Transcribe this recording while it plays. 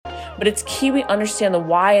but it's key we understand the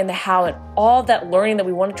why and the how and all that learning that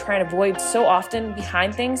we want to try and avoid so often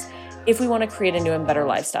behind things if we want to create a new and better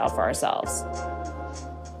lifestyle for ourselves.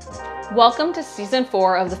 Welcome to Season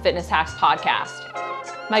 4 of the Fitness Hacks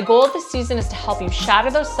Podcast. My goal of this season is to help you shatter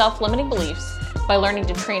those self-limiting beliefs by learning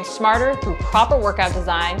to train smarter through proper workout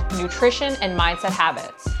design, nutrition, and mindset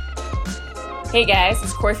habits. Hey guys,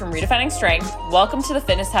 it's Corey from Redefining Strength. Welcome to the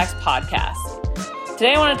Fitness Hacks Podcast.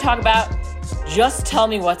 Today I want to talk about just tell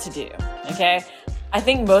me what to do, okay? I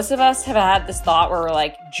think most of us have had this thought where we're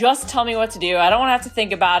like, just tell me what to do. I don't want to have to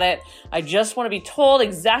think about it. I just want to be told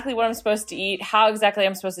exactly what I'm supposed to eat, how exactly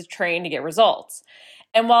I'm supposed to train to get results.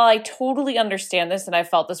 And while I totally understand this, and I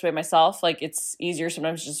felt this way myself, like it's easier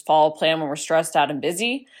sometimes to just follow a plan when we're stressed out and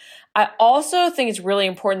busy, I also think it's really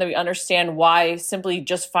important that we understand why simply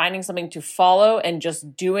just finding something to follow and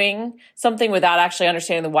just doing something without actually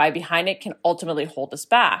understanding the why behind it can ultimately hold us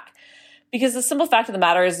back. Because the simple fact of the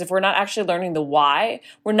matter is if we're not actually learning the why,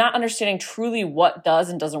 we're not understanding truly what does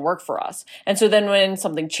and doesn't work for us. And so then when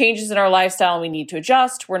something changes in our lifestyle and we need to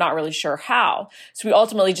adjust, we're not really sure how. So we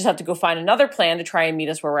ultimately just have to go find another plan to try and meet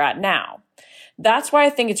us where we're at now. That's why I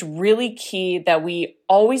think it's really key that we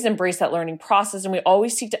always embrace that learning process and we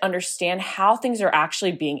always seek to understand how things are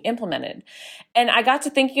actually being implemented. And I got to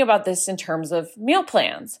thinking about this in terms of meal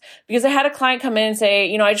plans because I had a client come in and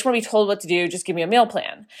say, I just want to be told what to do. Just give me a meal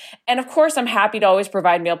plan. And of course, I'm happy to always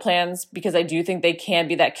provide meal plans because I do think they can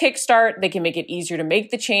be that kickstart. They can make it easier to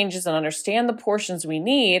make the changes and understand the portions we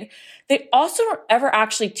need. They also don't ever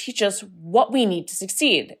actually teach us what we need to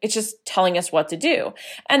succeed. It's just telling us what to do.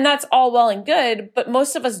 And that's all well and good, but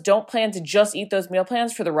most of us don't plan to just eat those meal plans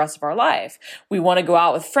for the rest of our life. We want to go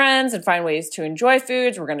out with friends and find ways to enjoy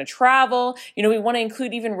foods. We're going to travel. We want to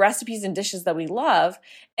include even recipes and dishes that we love.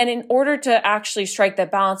 And in order to actually strike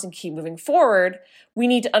that balance and keep moving forward, we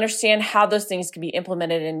need to understand how those things can be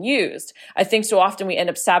implemented and used. I think so often we end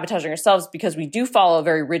up sabotaging ourselves because we do follow a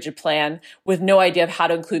very rigid plan with no idea of how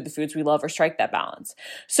to include the foods we love or strike that balance.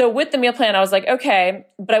 So with the meal plan, I was like, okay,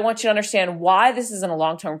 but I want you to understand why this isn't a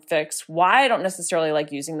long-term fix, why I don't necessarily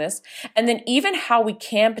like using this, and then even how we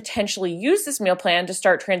can potentially use this meal plan to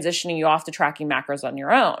start transitioning you off to tracking macros on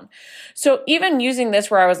your own. So even using this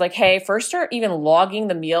where I was like, hey, first start even logging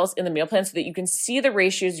the meals in the meal plan so that you can see the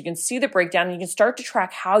ratios, you can see the breakdown, and you can start to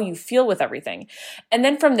track how you feel with everything. And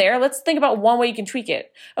then from there, let's think about one way you can tweak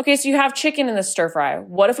it. Okay, so you have chicken in the stir fry.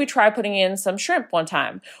 What if we try putting in some shrimp one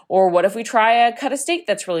time? Or what if we try a cut of steak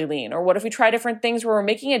that's really lean? Or what if we try different things where we're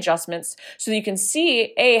making adjustments so that you can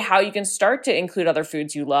see, A, how you can start to include other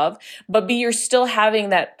foods you love, but B, you're still having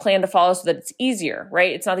that plan to follow so that it's easier,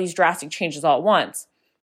 right? It's not these drastic changes all at once.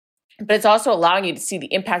 But it's also allowing you to see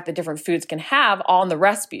the impact that different foods can have on the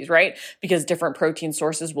recipes, right? Because different protein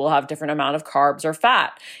sources will have different amount of carbs or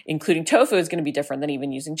fat, including tofu is going to be different than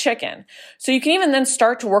even using chicken. So you can even then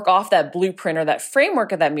start to work off that blueprint or that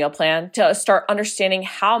framework of that meal plan to start understanding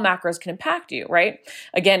how macros can impact you, right?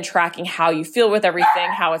 Again, tracking how you feel with everything,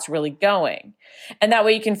 how it's really going. And that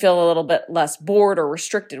way you can feel a little bit less bored or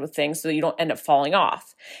restricted with things so that you don't end up falling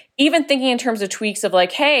off. Even thinking in terms of tweaks of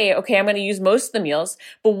like, hey, okay, I'm going to use most of the meals,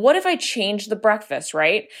 but what if I change the breakfast,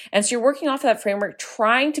 right? And so you're working off of that framework,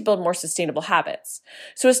 trying to build more sustainable habits.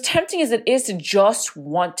 So as tempting as it is to just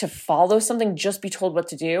want to follow something, just be told what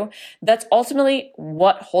to do, that's ultimately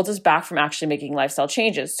what holds us back from actually making lifestyle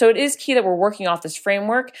changes. So it is key that we're working off this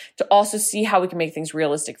framework to also see how we can make things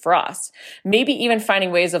realistic for us. Maybe even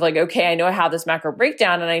finding ways of like, okay, I know I have this macro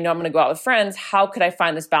breakdown and I know I'm going to go out with friends. How could I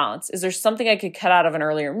find this balance? Is there something I could cut out of an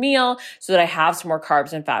earlier meal so that I have some more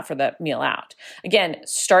carbs and fat for that meal out? Again,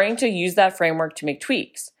 starting to use that framework to make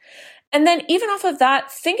tweaks. And then even off of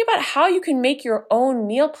that, think about how you can make your own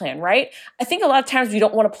meal plan, right? I think a lot of times we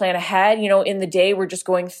don't want to plan ahead. In the day we're just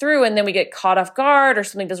going through and then we get caught off guard or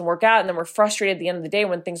something doesn't work out and then we're frustrated at the end of the day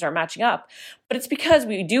when things aren't matching up. But it's because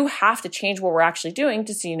we do have to change what we're actually doing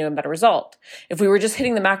to see a new and better result. If we were just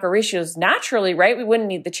hitting the macro ratios naturally, right, we wouldn't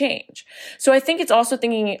need the change. So I think it's also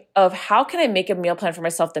thinking of how can I make a meal plan for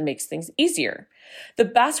myself that makes things easier? The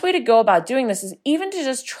best way to go about doing this is even to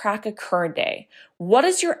just track a current day. What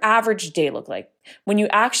does your average day look like? When you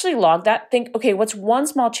actually log that, think, okay, what's one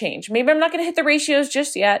small change? Maybe I'm not going to hit the ratios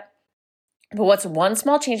just yet, but what's one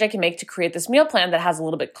small change I can make to create this meal plan that has a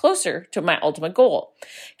little bit closer to my ultimate goal?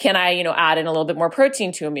 Can I, add in a little bit more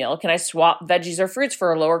protein to a meal? Can I swap veggies or fruits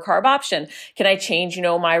for a lower carb option? Can I change,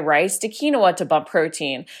 my rice to quinoa to bump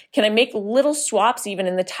protein? Can I make little swaps even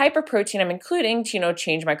in the type of protein I'm including to,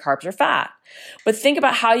 change my carbs or fat? But think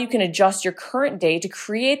about how you can adjust your current day to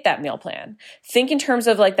create that meal plan. Think in terms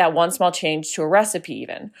of like that one small change to a recipe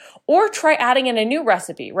even. Or try adding in a new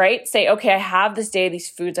recipe, right? Say, okay, I have this day, these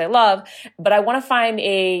foods I love, but I want to find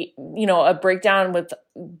a breakdown with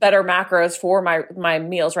better macros for my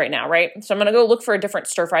meals right now, right? So I'm going to go look for a different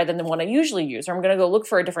stir fry than the one I usually use, or I'm going to go look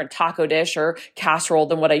for a different taco dish or casserole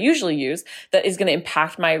than what I usually use that is going to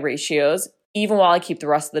impact my ratios, even while I keep the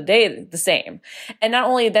rest of the day the same. And not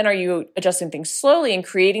only then are you adjusting things slowly and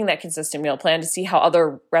creating that consistent meal plan to see how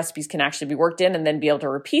other recipes can actually be worked in and then be able to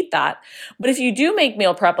repeat that. But if you do make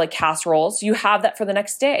meal prep like casseroles, you have that for the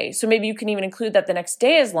next day. So maybe you can even include that the next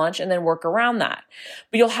day as lunch and then work around that.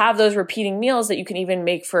 But you'll have those repeating meals that you can even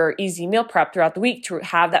make for easy meal prep throughout the week to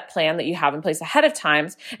have that plan that you have in place ahead of time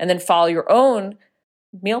and then follow your own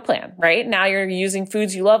meal plan, right? Now you're using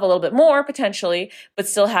foods you love a little bit more potentially, but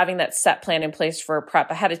still having that set plan in place for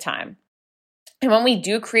prep ahead of time. And when we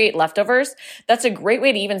do create leftovers, that's a great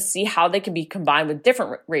way to even see how they can be combined with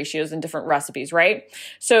different ratios and different recipes, right?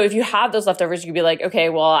 So if you have those leftovers, you could be like, okay,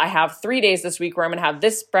 well, I have 3 days this week where I'm going to have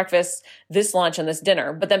this breakfast, this lunch, and this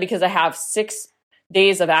dinner. But then because I have 6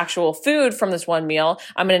 days of actual food from this one meal,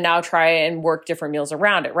 I'm going to now try and work different meals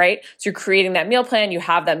around it, right? So you're creating that meal plan, you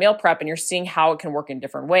have that meal prep, and you're seeing how it can work in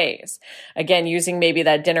different ways. Again, using maybe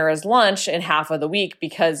that dinner as lunch in half of the week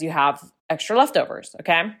because you have extra leftovers,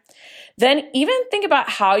 okay? Then even think about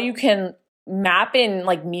how you can map in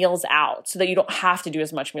like meals out so that you don't have to do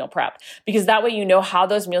as much meal prep, because that way you know how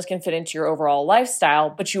those meals can fit into your overall lifestyle,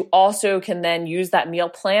 but you also can then use that meal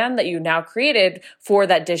plan that you now created for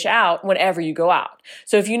that dish out whenever you go out.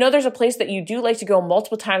 So if you know there's a place that you do like to go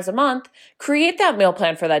multiple times a month, create that meal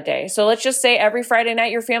plan for that day. So let's just say every Friday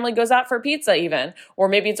night your family goes out for pizza even, or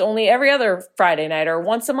maybe it's only every other Friday night or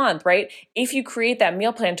once a month, right? If you create that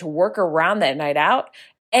meal plan to work around that night out,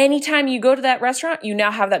 anytime you go to that restaurant, you now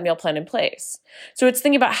have that meal plan in place. So it's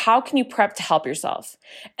thinking about how can you prep to help yourself?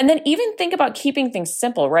 And then even think about keeping things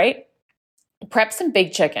simple, right? Prep some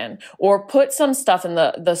baked chicken or put some stuff in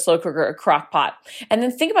the slow cooker or crock pot. And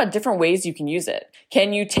then think about different ways you can use it.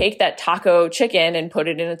 Can you take that taco chicken and put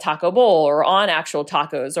it in a taco bowl or on actual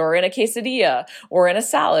tacos or in a quesadilla or in a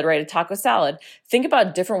salad, right? A taco salad. Think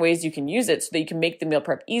about different ways you can use it so that you can make the meal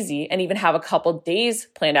prep easy and even have a couple days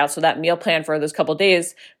planned out. So that meal plan for those couple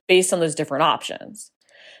days based on those different options.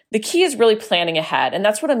 The key is really planning ahead, and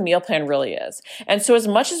that's what a meal plan really is. And so as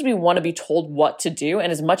much as we want to be told what to do,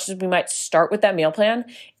 and as much as we might start with that meal plan,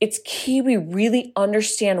 it's key we really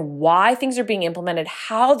understand why things are being implemented,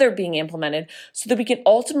 how they're being implemented, so that we can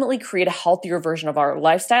ultimately create a healthier version of our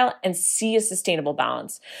lifestyle and see a sustainable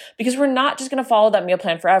balance. Because we're not just going to follow that meal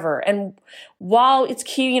plan forever. And while it's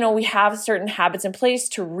key, we have certain habits in place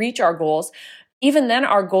to reach our goals, even then,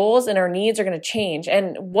 our goals and our needs are going to change.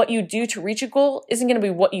 And what you do to reach a goal isn't going to be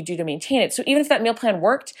what you do to maintain it. So even if that meal plan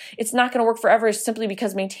worked, it's not going to work forever simply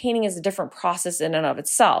because maintaining is a different process in and of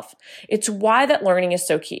itself. It's why that learning is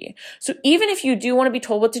so key. So even if you do want to be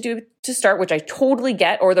told what to do to start, which I totally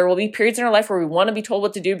get, or there will be periods in our life where we want to be told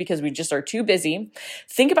what to do because we just are too busy,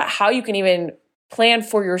 think about how you can even plan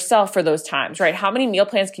for yourself for those times, right? How many meal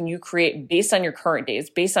plans can you create based on your current days,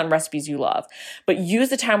 based on recipes you love? But use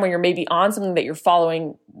the time when you're maybe on something that you're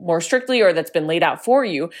following more strictly or that's been laid out for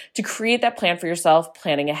you to create that plan for yourself,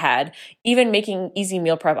 planning ahead, even making easy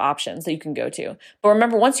meal prep options that you can go to. But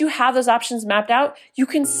remember, once you have those options mapped out, you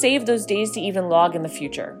can save those days to even log in the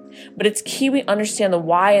future. But it's key we understand the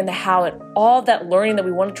why and the how and all of that learning that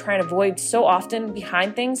we want to try and avoid so often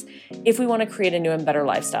behind things if we want to create a new and better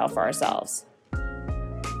lifestyle for ourselves.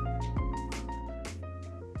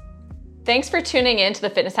 Thanks for tuning in to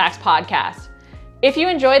the Fitness Hacks podcast. If you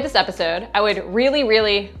enjoyed this episode, I would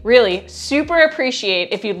really super appreciate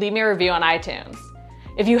if you'd leave me a review on iTunes.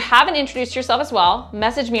 If you haven't introduced yourself as well,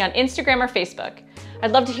 message me on Instagram or Facebook.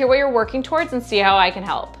 I'd love to hear what you're working towards and see how I can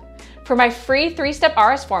help. For my free 3-step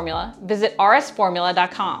RS formula, visit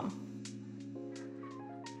rsformula.com.